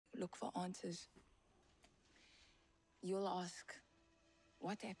look for answers. You'll ask,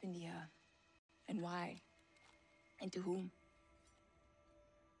 what happened here? And why? And to whom?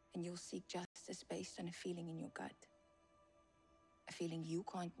 And you'll seek justice based on a feeling in your gut. A feeling you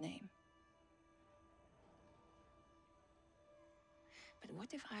can't name. But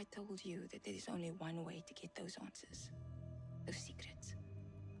what if I told you that there is only one way to get those answers? Those secrets.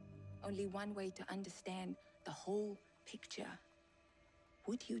 Only one way to understand the whole picture.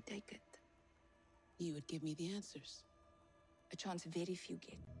 Would you take it? You would give me the answers. A chance very few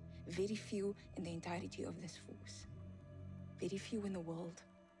get. Very few in the entirety of this force. Very few in the world.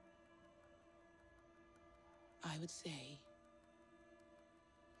 I would say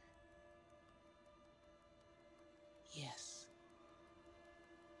yes.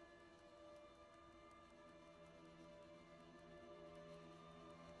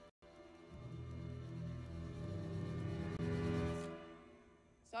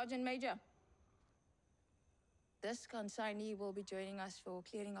 Sergeant Major, this consignee will be joining us for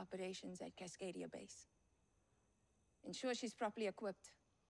clearing operations at Cascadia Base. Ensure she's properly equipped.